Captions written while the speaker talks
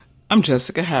I'm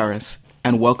Jessica Harris,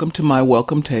 and welcome to my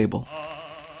welcome table.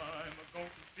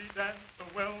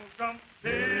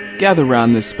 Gather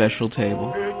round this special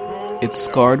table. It's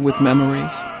scarred with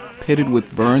memories, pitted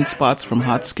with burn spots from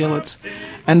hot skillets,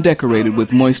 and decorated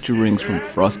with moisture rings from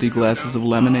frosty glasses of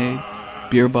lemonade,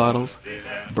 beer bottles,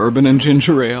 bourbon and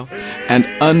ginger ale, and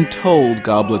untold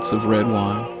goblets of red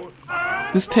wine.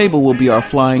 This table will be our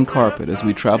flying carpet as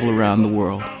we travel around the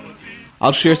world.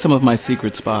 I'll share some of my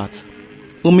secret spots.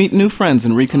 We'll meet new friends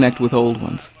and reconnect with old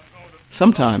ones.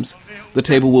 Sometimes, the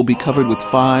table will be covered with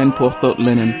fine Porthot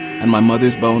linen and my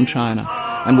mother's bone china,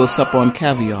 and we'll sup on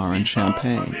caviar and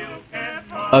champagne.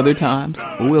 Other times,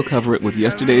 we'll cover it with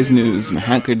yesterday's news and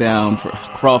hanker down for a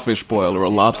crawfish boil or a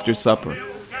lobster supper.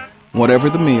 Whatever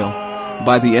the meal,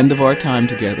 by the end of our time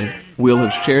together, we'll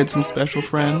have shared some special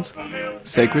friends,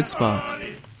 sacred spots,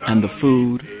 and the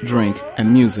food, drink,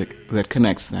 and music that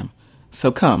connects them.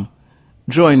 So come,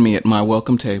 join me at my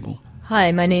welcome table.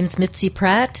 Hi, my name's Mitzi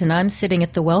Pratt, and I'm sitting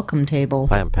at the welcome table.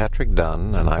 I am Patrick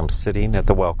Dunn, and I'm sitting at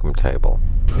the welcome table.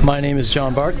 My name is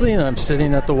John Barkley, and I'm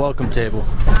sitting at the welcome table.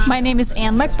 My name is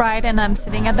Ann McBride, and I'm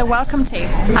sitting at the welcome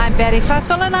table. I'm Betty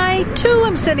Fussell, and I, too,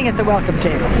 am sitting at the welcome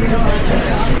table.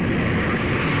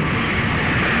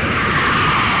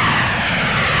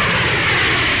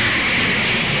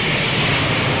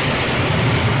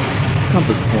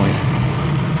 Compass point,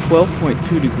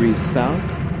 12.2 degrees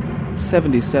south,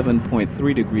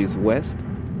 77.3 degrees west,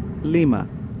 Lima,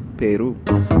 Peru.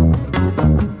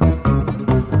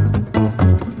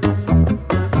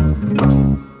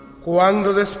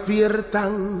 Cuando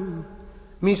despiertan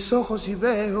mis ojos y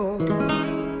veo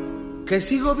que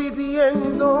sigo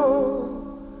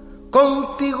viviendo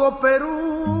contigo,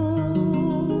 Perú,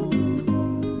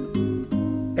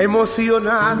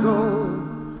 emocionado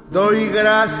doy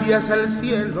gracias al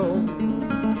cielo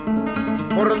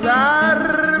por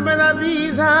darme la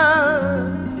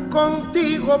vida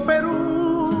contigo, Perú.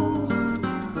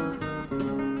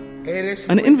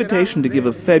 An invitation to give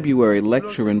a February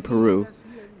lecture in Peru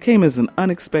came as an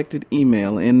unexpected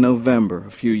email in November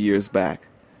a few years back.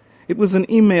 It was an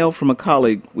email from a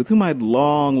colleague with whom I'd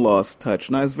long lost touch,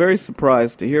 and I was very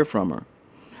surprised to hear from her.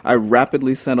 I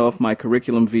rapidly sent off my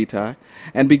curriculum vitae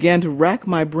and began to rack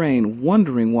my brain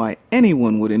wondering why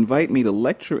anyone would invite me to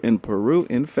lecture in Peru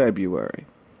in February.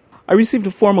 I received a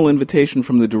formal invitation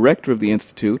from the director of the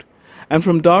institute and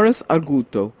from Doris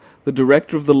Arguto, the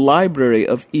director of the library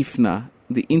of IFNA,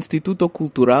 the Instituto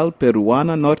Cultural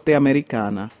Peruana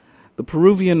Norteamericana, the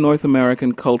Peruvian North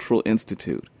American Cultural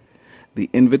Institute. The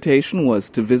invitation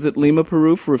was to visit Lima,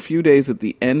 Peru for a few days at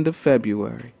the end of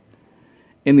February.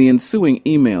 In the ensuing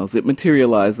emails, it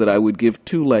materialized that I would give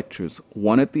 2 lectures,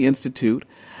 one at the Institute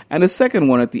and a second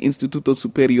one at the Instituto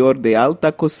Superior de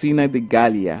Alta Cocina de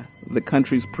Gallia, the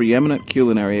country's preeminent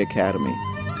culinary academy.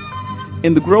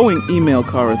 In the growing email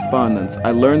correspondence, I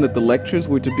learned that the lectures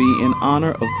were to be in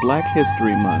honor of Black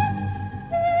History Month.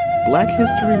 Black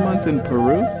History Month in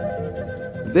Peru?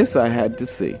 This I had to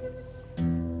see.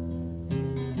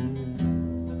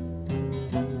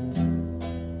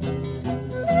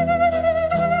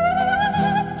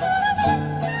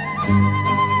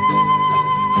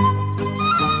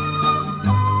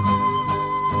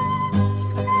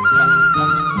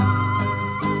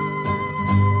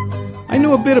 I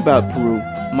knew a bit about Peru,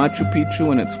 Machu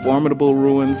Picchu and its formidable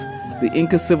ruins, the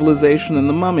Inca civilization and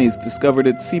the mummies discovered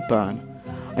at Sipan.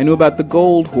 I knew about the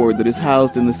gold hoard that is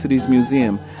housed in the city's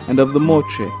museum and of the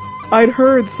moche. I'd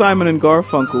heard Simon and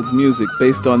Garfunkel's music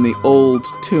based on the old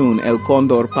tune El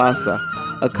Condor Pasa,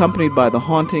 accompanied by the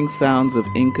haunting sounds of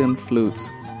Incan flutes.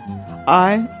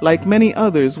 I, like many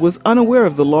others, was unaware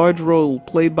of the large role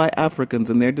played by Africans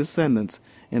and their descendants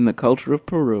in the culture of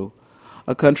Peru,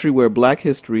 a country where black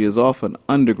history is often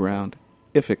underground,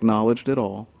 if acknowledged at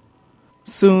all.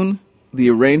 Soon, the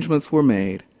arrangements were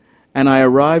made, and I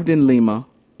arrived in Lima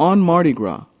on Mardi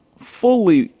Gras,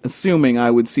 fully assuming I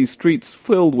would see streets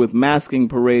filled with masking,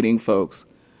 parading folks,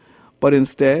 but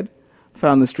instead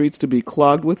found the streets to be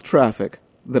clogged with traffic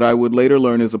that I would later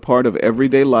learn is a part of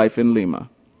everyday life in Lima.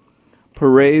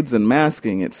 Parades and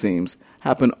masking, it seems,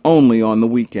 happen only on the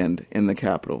weekend in the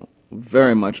capital,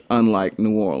 very much unlike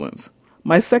New Orleans.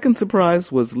 My second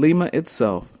surprise was Lima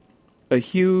itself, a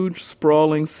huge,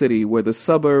 sprawling city where the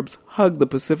suburbs hugged the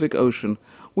Pacific Ocean,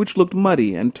 which looked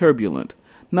muddy and turbulent,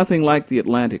 nothing like the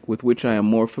Atlantic with which I am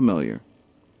more familiar.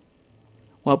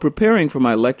 While preparing for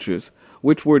my lectures,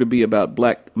 which were to be about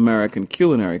Black American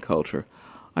culinary culture,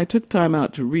 I took time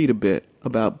out to read a bit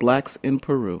about blacks in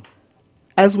Peru.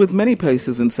 As with many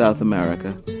places in South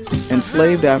America,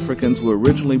 enslaved Africans were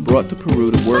originally brought to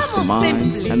Peru to work the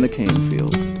mines and the cane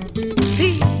fields.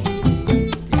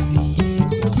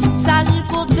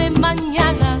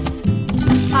 mañana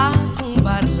a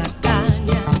tumbar la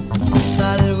caña.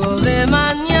 Salgo de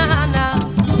mañana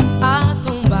a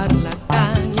tumbar la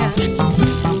caña.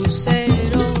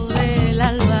 Lucero del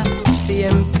alba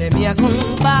siempre me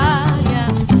acompaña.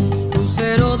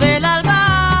 Lucero del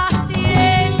alba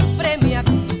siempre me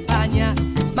acompaña.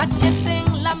 Machete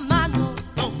en la mano.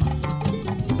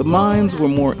 The mines were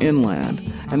more inland,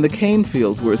 and the cane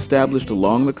fields were established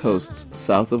along the coasts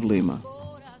south of Lima.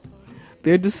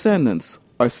 Their descendants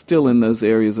are still in those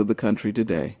areas of the country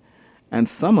today, and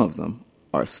some of them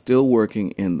are still working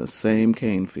in the same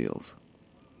cane fields.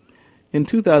 In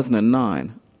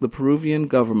 2009, the Peruvian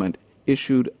government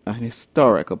issued an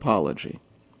historic apology.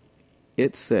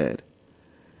 It said,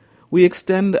 "We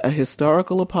extend a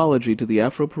historical apology to the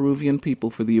Afro-Peruvian people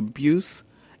for the abuse,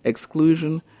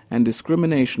 exclusion, and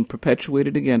discrimination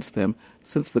perpetuated against them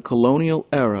since the colonial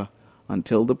era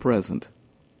until the present."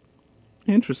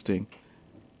 Interesting.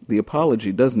 The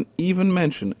apology doesn't even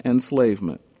mention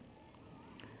enslavement.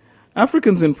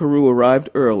 Africans in Peru arrived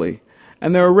early,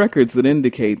 and there are records that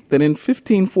indicate that in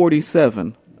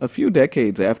 1547, a few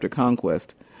decades after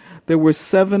conquest, there were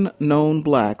 7 known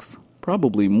blacks,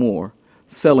 probably more,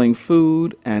 selling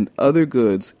food and other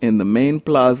goods in the main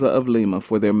plaza of Lima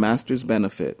for their master's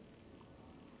benefit.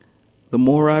 The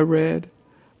more I read,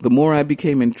 the more I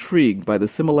became intrigued by the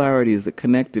similarities that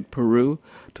connected Peru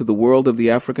to the world of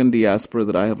the African diaspora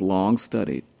that I have long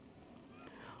studied.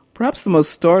 Perhaps the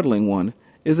most startling one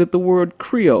is that the word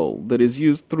Creole that is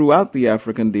used throughout the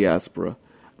African diaspora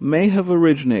may have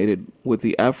originated with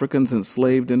the Africans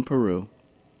enslaved in Peru.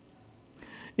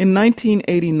 In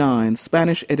 1989,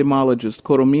 Spanish etymologist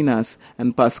Corominas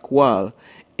and Pascual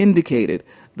indicated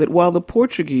that while the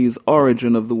Portuguese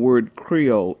origin of the word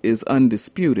Creole is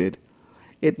undisputed,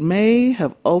 it may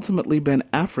have ultimately been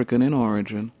African in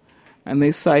origin, and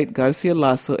they cite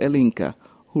Garcilaso el Inca,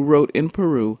 who wrote in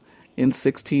Peru in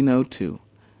 1602.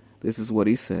 This is what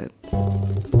he said.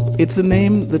 "It's a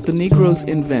name that the Negroes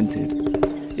invented.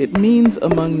 It means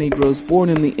among Negroes born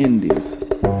in the Indies.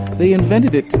 They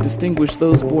invented it to distinguish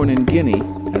those born in Guinea,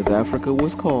 as Africa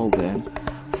was called then,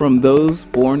 from those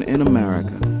born in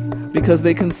America, because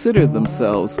they considered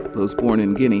themselves, those born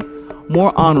in Guinea,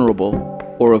 more honorable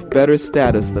or of better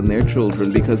status than their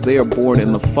children because they are born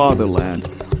in the fatherland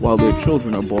while their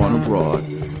children are born abroad,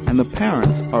 and the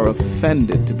parents are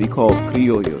offended to be called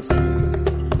criollos."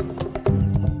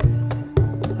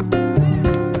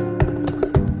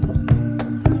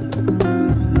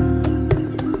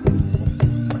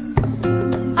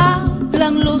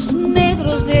 Hablan los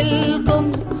negros del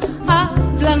Congo,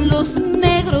 hablan los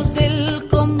negros del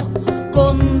Congo,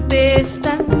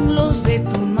 contestan los de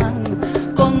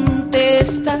Tumán,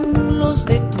 contestan los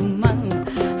de Tumán,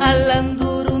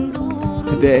 alandurundurun.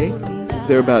 Today,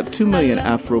 there are about 2 million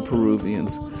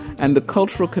Afro-Peruvians, and the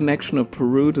cultural connection of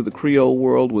Peru to the Creole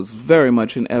world was very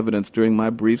much in evidence during my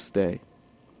brief stay.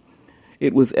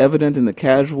 It was evident in the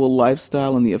casual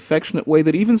lifestyle and the affectionate way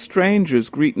that even strangers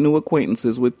greet new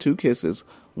acquaintances with 2 kisses,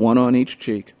 one on each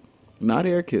cheek. Not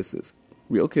air kisses,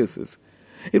 real kisses.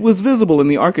 It was visible in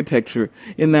the architecture,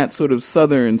 in that sort of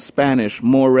southern Spanish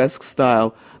Moresque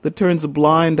style that turns a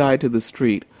blind eye to the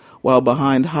street, while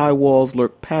behind high walls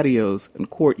lurk patios and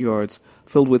courtyards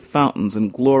filled with fountains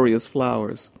and glorious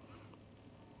flowers.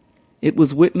 It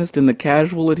was witnessed in the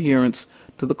casual adherence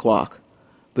to the clock,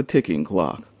 the ticking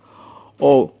clock.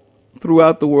 Oh,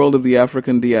 throughout the world of the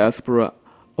African diaspora,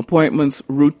 appointments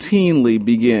routinely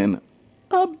begin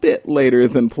a bit later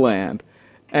than planned,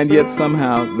 and yet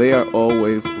somehow they are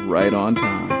always right on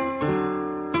time.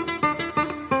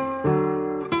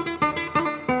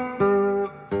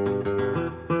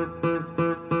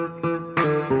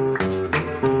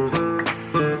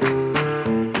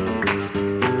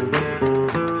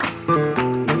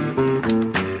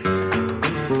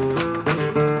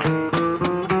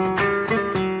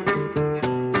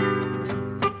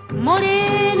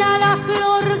 Morena la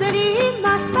flor de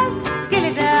Lima, que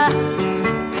le da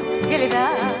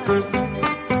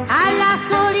a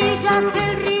las orillas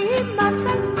del Rímac,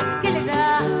 que le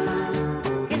da.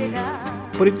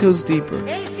 But it goes deeper.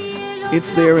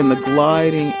 It's there in the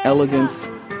gliding elegance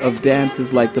of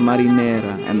dances like the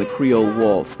marinera and the Creole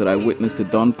waltz that I witnessed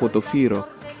at Don Potofiro,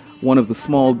 one of the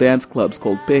small dance clubs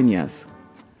called Peñas.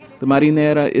 The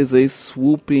marinera is a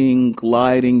swooping,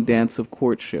 gliding dance of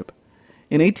courtship.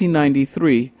 In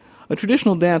 1893, a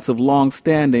traditional dance of long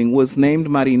standing was renamed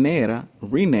marinera,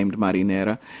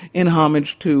 in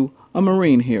homage to a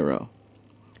marine hero.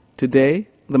 Today,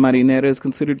 the marinera is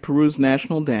considered Peru's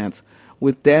national dance,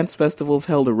 with dance festivals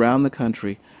held around the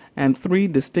country, and 3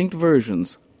 distinct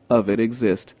versions of it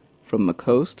exist from the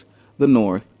coast, the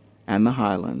north, and the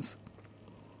highlands.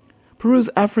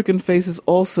 Peru's African face is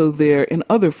also there in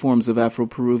other forms of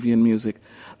Afro-Peruvian music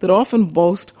that often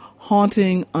boast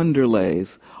haunting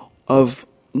underlays of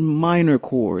minor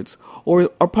chords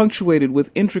or are punctuated with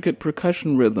intricate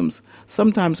percussion rhythms,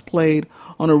 sometimes played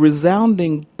on a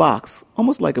resounding box,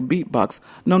 almost like a beatbox,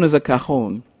 known as a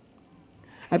cajon.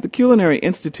 At the Culinary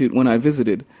Institute when I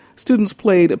visited, students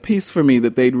played a piece for me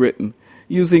that they'd written,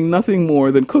 using nothing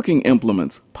more than cooking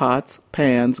implements, pots,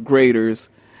 pans, graters,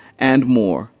 and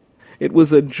more. It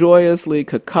was a joyously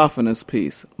cacophonous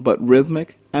piece, but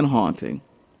rhythmic and haunting.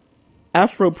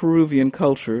 Afro-Peruvian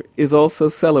culture is also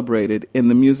celebrated in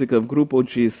the music of Grupo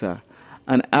Giza,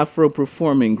 an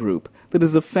Afro-performing group that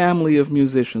is a family of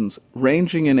musicians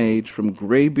ranging in age from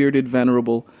gray-bearded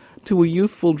venerable to a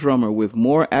youthful drummer with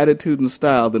more attitude and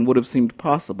style than would have seemed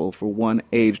possible for one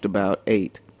aged about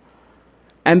 8.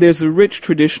 And there's a rich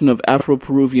tradition of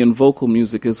Afro-Peruvian vocal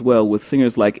music as well, with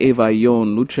singers like Eva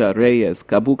Yon, Lucha Reyes,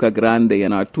 Cabuca Grande,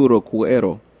 and Arturo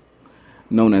Cuero,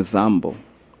 known as Zambo.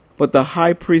 But the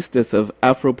high priestess of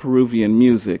Afro-Peruvian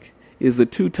music is the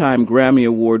 2-time Grammy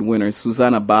Award winner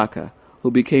Susana Baca, who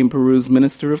became Peru's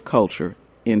Minister of Culture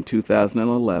in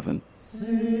 2011.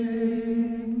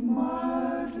 Sing,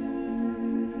 Martin,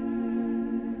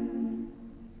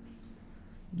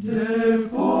 de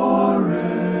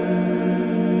Porres,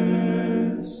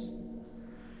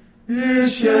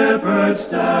 his shepherd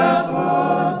staff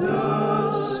of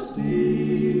dusty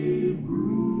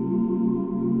broom.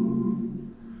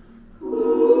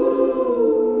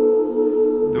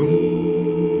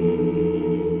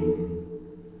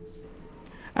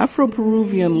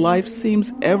 Afro-Peruvian life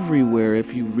seems everywhere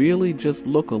if you really just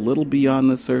look a little beyond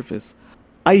the surface.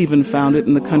 I even found it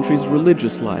in the country's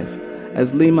religious life,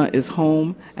 as Lima is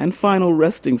home and final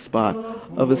resting spot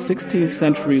of a 16th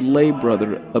century lay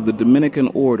brother of the Dominican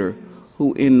order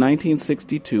who in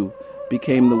 1962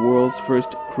 became the world's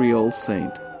first Creole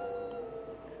saint.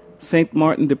 Saint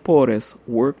Martin de Porres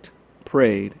worked,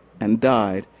 prayed, and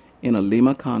died in a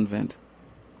Lima convent.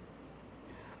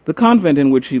 The convent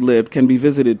in which he lived can be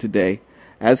visited today,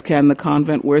 as can the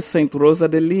convent where Saint Rosa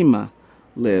de Lima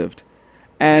lived,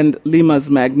 and Lima's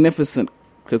magnificent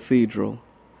cathedral.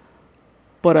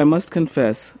 But I must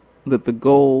confess that the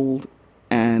gold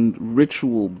and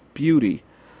ritual beauty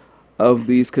of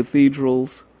these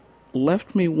cathedrals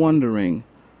left me wondering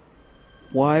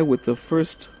why, with the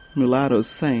first mulatto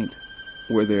saint,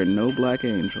 were there no black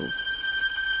angels?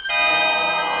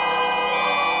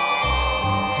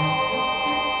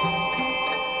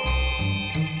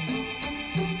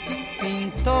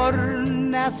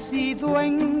 Nacido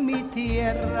en mi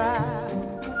tierra,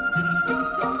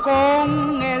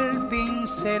 con el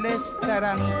pincel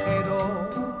extranjero,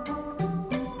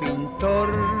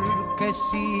 pintor que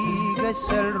sigues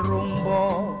el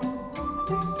rumbo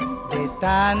de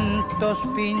tantos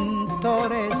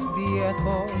pintores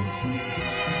viejos.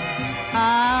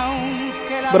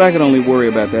 But I could only worry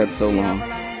about that so long,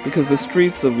 because the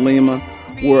streets of Lima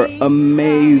were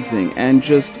amazing and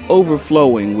just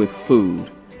overflowing with food.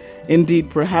 Indeed,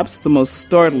 perhaps the most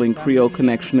startling Creole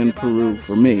connection in Peru,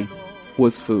 for me,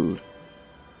 was food.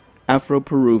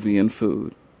 Afro-Peruvian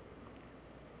food.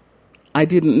 I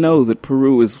didn't know that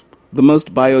Peru is the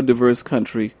most biodiverse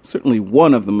country, certainly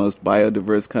one of the most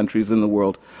biodiverse countries in the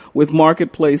world, with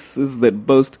marketplaces that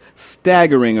boast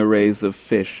staggering arrays of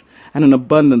fish and an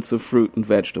abundance of fruit and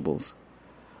vegetables.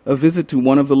 A visit to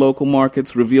one of the local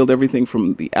markets revealed everything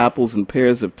from the apples and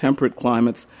pears of temperate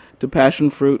climates to passion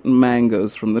fruit and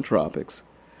mangoes from the tropics.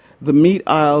 The meat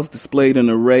aisles displayed an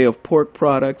array of pork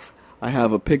products. I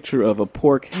have a picture of a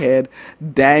pork head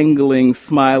dangling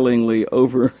smilingly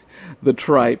over the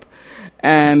tripe.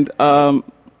 And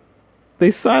they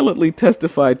silently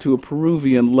testified to a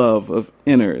Peruvian love of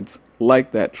innards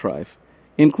like that tripe,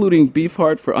 including beef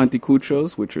heart for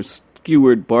anticuchos, which are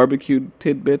skewered barbecued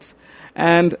tidbits,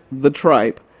 and the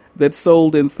tripe that's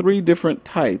sold in 3 different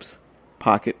types: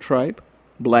 pocket tripe,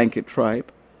 blanket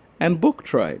tripe, and book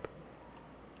tripe.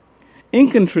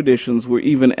 Incan traditions were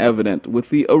even evident with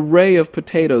the array of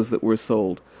potatoes that were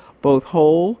sold, both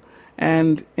whole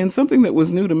and, in something that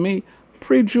was new to me,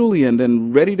 pre-julienned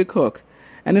and ready to cook,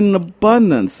 and in an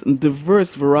abundance and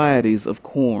diverse varieties of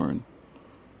corn.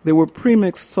 There were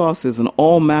premixed sauces and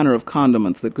all manner of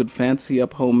condiments that could fancy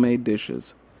up homemade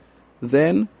dishes.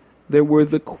 Then there were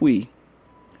the cuy,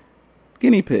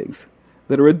 guinea pigs,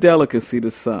 that are a delicacy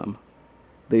to some.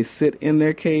 They sit in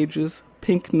their cages,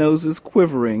 pink noses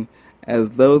quivering,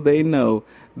 as though they know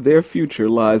their future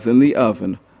lies in the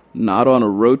oven, not on a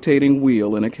rotating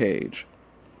wheel in a cage.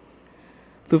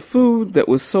 The food that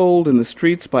was sold in the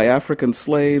streets by African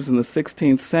slaves in the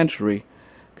 16th century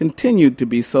continued to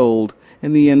be sold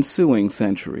in the ensuing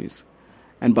centuries,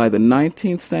 and by the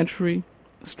 19th century,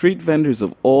 street vendors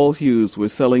of all hues were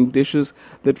selling dishes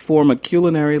that form a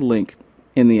culinary link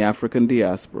in the African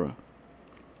diaspora.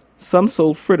 Some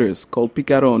sold fritters called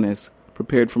picarones,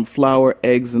 prepared from flour,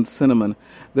 eggs, and cinnamon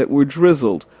that were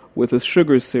drizzled with a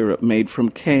sugar syrup made from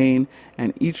cane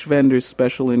and each vendor's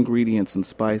special ingredients and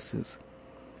spices.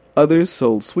 Others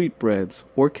sold sweetbreads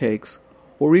or cakes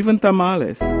or even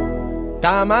tamales.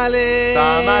 Tamales.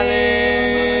 Tamales.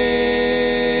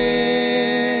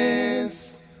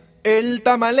 El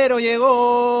tamalero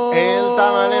llegó. El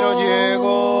tamalero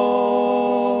llegó.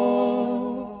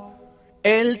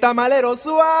 El tamalero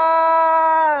suave.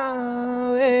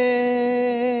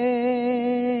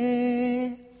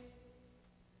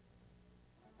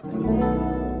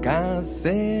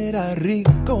 Casera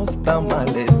ricos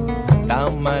tamales.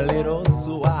 Tamalero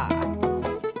suave.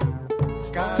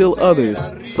 Still others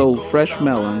sold fresh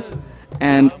melons,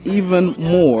 and even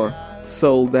more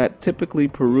sold that typically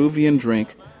Peruvian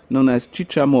drink known as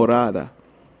chicha morada.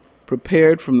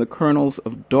 Prepared from the kernels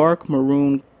of dark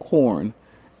maroon corn,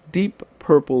 deep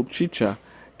purple chicha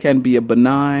can be a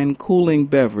benign, cooling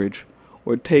beverage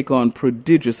or take on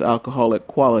prodigious alcoholic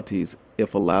qualities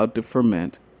if allowed to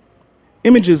ferment.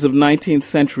 Images of 19th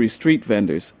century street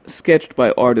vendors, sketched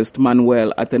by artist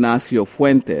Manuel Atanasio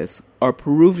Fuentes, are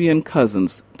Peruvian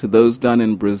cousins to those done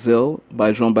in Brazil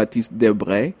by Jean-Baptiste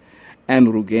Debray and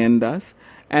Rugendas,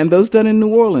 and those done in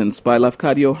New Orleans by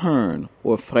Lafcadio Hearn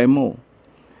or Frémaux.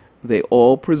 They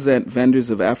all present vendors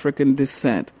of African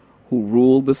descent who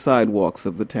ruled the sidewalks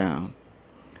of the town.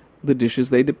 The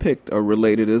dishes they depict are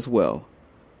related as well.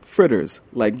 Fritters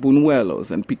like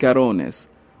buñuelos and picarones,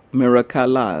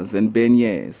 miracalas and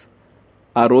beignets.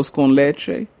 Arroz con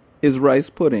leche is rice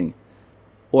pudding,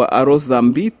 or arroz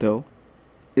zambito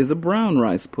is a brown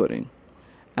rice pudding,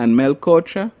 and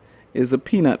melcocha is a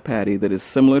peanut patty that is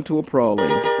similar to a praline.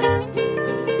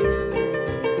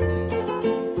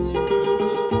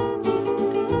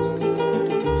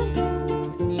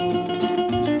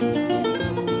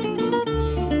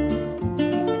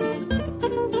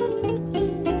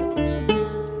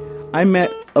 I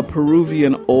met a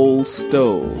Peruvian old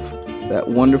stove, that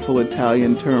wonderful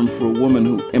Italian term for a woman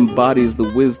who embodies the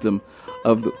wisdom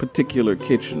of the particular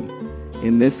kitchen.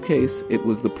 In this case, it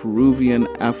was the Peruvian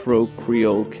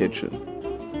Afro-Creole kitchen.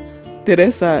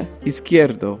 Teresa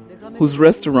Izquierdo, whose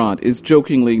restaurant is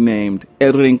jokingly named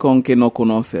El Rincón que no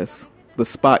conoces, the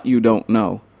spot you don't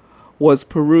know, was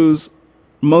Peru's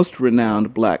most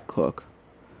renowned black cook.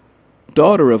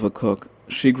 Daughter of a cook,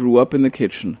 she grew up in the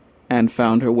kitchen and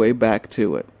found her way back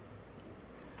to it.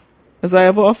 As I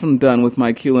have often done with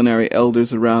my culinary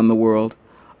elders around the world,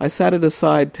 I sat at a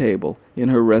side table in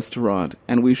her restaurant,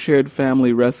 and we shared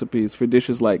family recipes for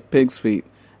dishes like pig's feet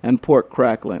and pork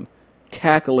crackling,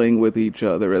 cackling with each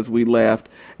other as we laughed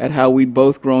at how we'd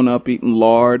both grown up eating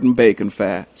lard and bacon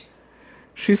fat.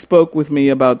 She spoke with me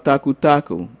about tacu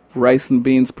tacu, rice and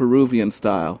beans Peruvian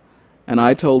style, and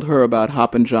I told her about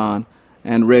Hoppin' John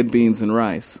and red beans and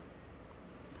rice.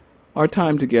 Our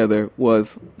time together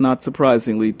was, not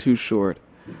surprisingly, too short,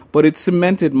 but it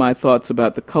cemented my thoughts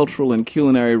about the cultural and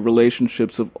culinary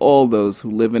relationships of all those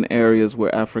who live in areas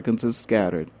where Africans are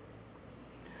scattered.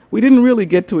 We didn't really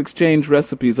get to exchange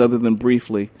recipes other than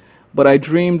briefly, but I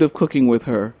dreamed of cooking with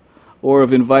her, or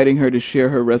of inviting her to share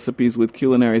her recipes with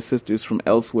culinary sisters from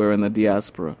elsewhere in the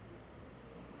diaspora.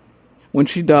 When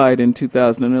she died in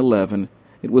 2011,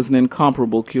 it was an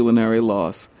incomparable culinary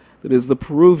loss that is the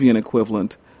Peruvian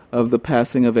equivalent of the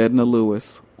passing of Edna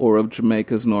Lewis or of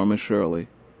Jamaica's Norma Shirley.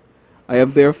 I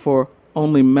have therefore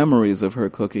only memories of her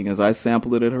cooking as I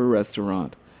sampled it at her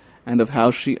restaurant, and of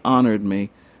how she honored me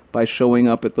by showing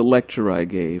up at the lecture I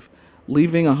gave,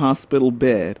 leaving a hospital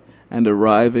bed and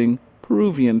arriving,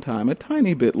 Peruvian time, a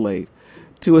tiny bit late,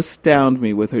 to astound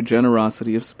me with her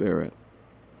generosity of spirit.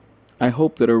 I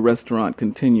hope that her restaurant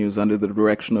continues under the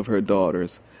direction of her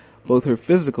daughters, both her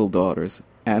physical daughters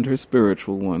and her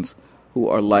spiritual ones, who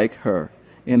are like her,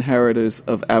 inheritors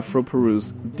of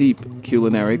Afro-Peru's deep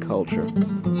culinary culture.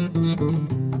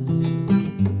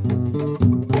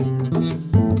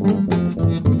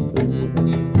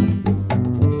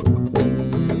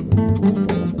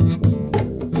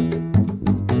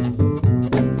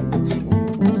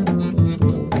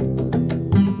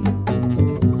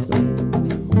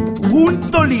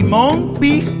 Junto limón,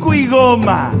 pisco y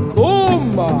goma.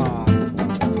 ¡Toma!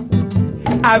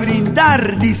 A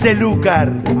brindar, dice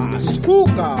Lúcar.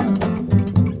 ¡Azúcar!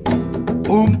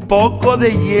 Un poco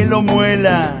de hielo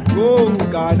muela. ¡Con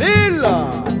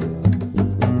canela!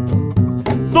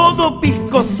 Todo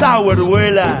pisco sour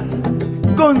vuela,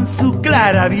 con su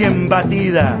clara bien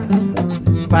batida.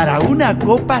 Para una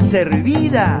copa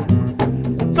servida,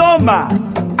 Toma,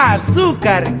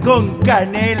 azúcar con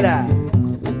canela.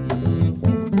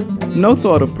 No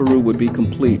thought of Peru would be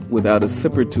complete without a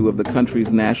sip or two of the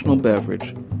country's national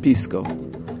beverage, pisco.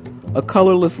 A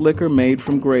colorless liquor made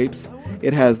from grapes,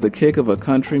 it has the kick of a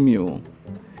country mule.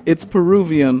 It's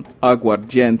Peruvian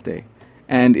aguardiente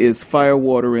and is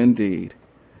firewater indeed.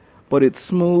 But it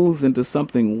smooths into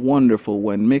something wonderful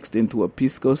when mixed into a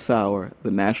pisco sour,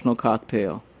 the national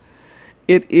cocktail.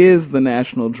 It is the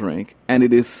national drink, and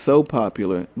it is so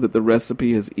popular that the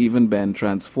recipe has even been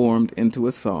transformed into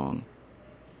a song.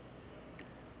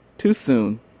 Too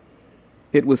soon,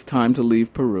 it was time to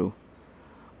leave Peru,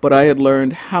 but I had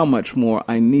learned how much more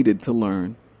I needed to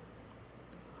learn.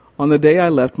 On the day I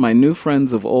left, my new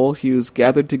friends of all hues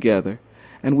gathered together,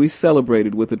 and we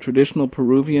celebrated with a traditional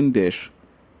Peruvian dish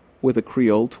with a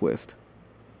Creole twist.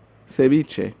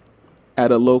 Ceviche,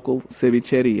 at a local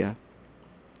cevicheria.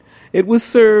 It was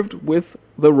served with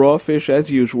the raw fish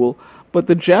as usual, but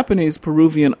the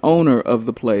Japanese-Peruvian owner of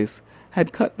the place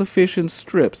had cut the fish in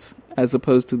strips as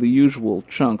opposed to the usual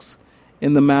chunks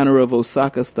in the manner of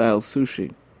Osaka-style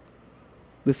sushi.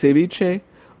 The ceviche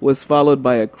was followed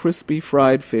by a crispy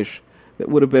fried fish that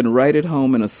would have been right at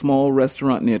home in a small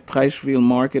restaurant near Treichville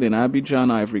Market in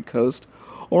Abidjan, Ivory Coast,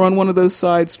 or on one of those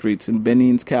side streets in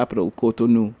Benin's capital,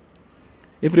 Cotonou.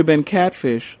 If it had been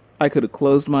catfish, I could have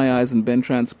closed my eyes and been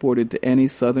transported to any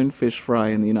southern fish fry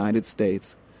in the United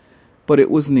States. But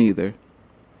it was neither.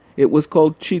 It was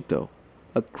called chito,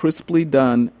 a crisply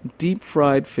done,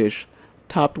 deep-fried fish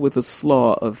topped with a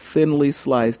slaw of thinly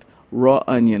sliced raw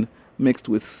onion mixed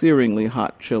with searingly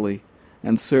hot chili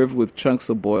and served with chunks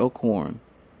of boiled corn.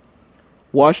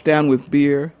 Washed down with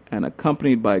beer and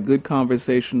accompanied by good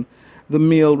conversation, the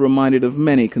meal reminded of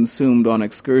many consumed on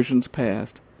excursions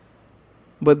past.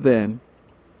 But then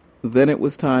it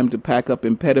was time to pack up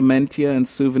impedimenta and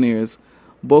souvenirs,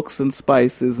 books and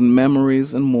spices and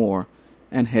memories and more,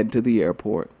 and head to the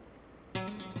airport.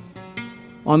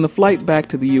 On the flight back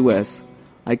to the U.S.,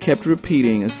 I kept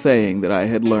repeating a saying that I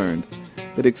had learned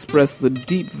that expressed the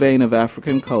deep vein of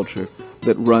African culture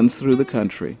that runs through the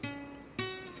country.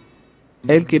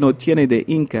 El que no tiene de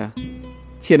Inca,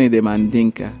 tiene de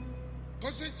Mandinka.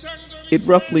 It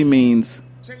roughly means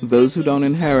those who don't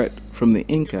inherit from the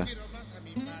Inca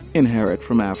inherit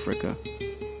from Africa.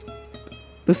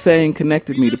 The saying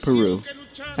connected me to Peru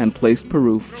and placed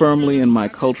Peru firmly in my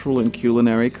cultural and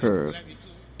culinary curve.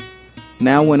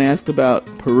 Now when asked about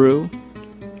Peru,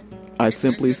 I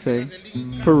simply say,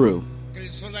 Peru.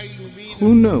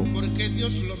 Who knew?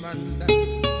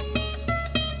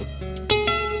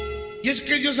 Y es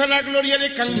que Dios a la gloria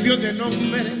le cambió de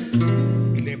nombre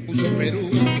y le puso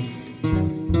Perú.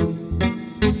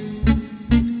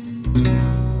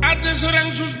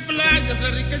 Atesoran sus playas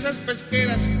las riquezas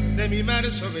pesqueras de mi mar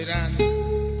soberano.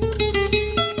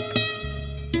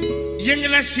 Y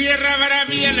en la sierra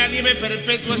bravía la nieve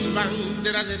perpetua es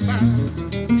bandera de paz.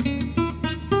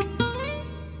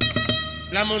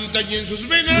 La montaña en sus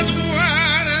venas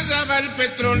guardaba el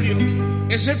petróleo,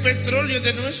 ese petróleo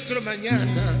de nuestro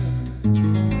mañana.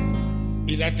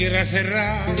 Y la tierra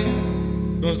cerrada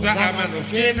nos da a manos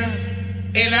llenas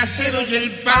el acero y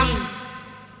el pan.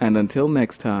 And until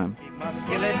next time. Must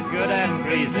kill it good and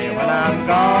greasy when I'm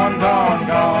gone, gone,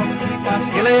 gone.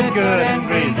 Must kill it good and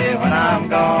greasy when I'm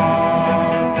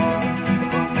gone.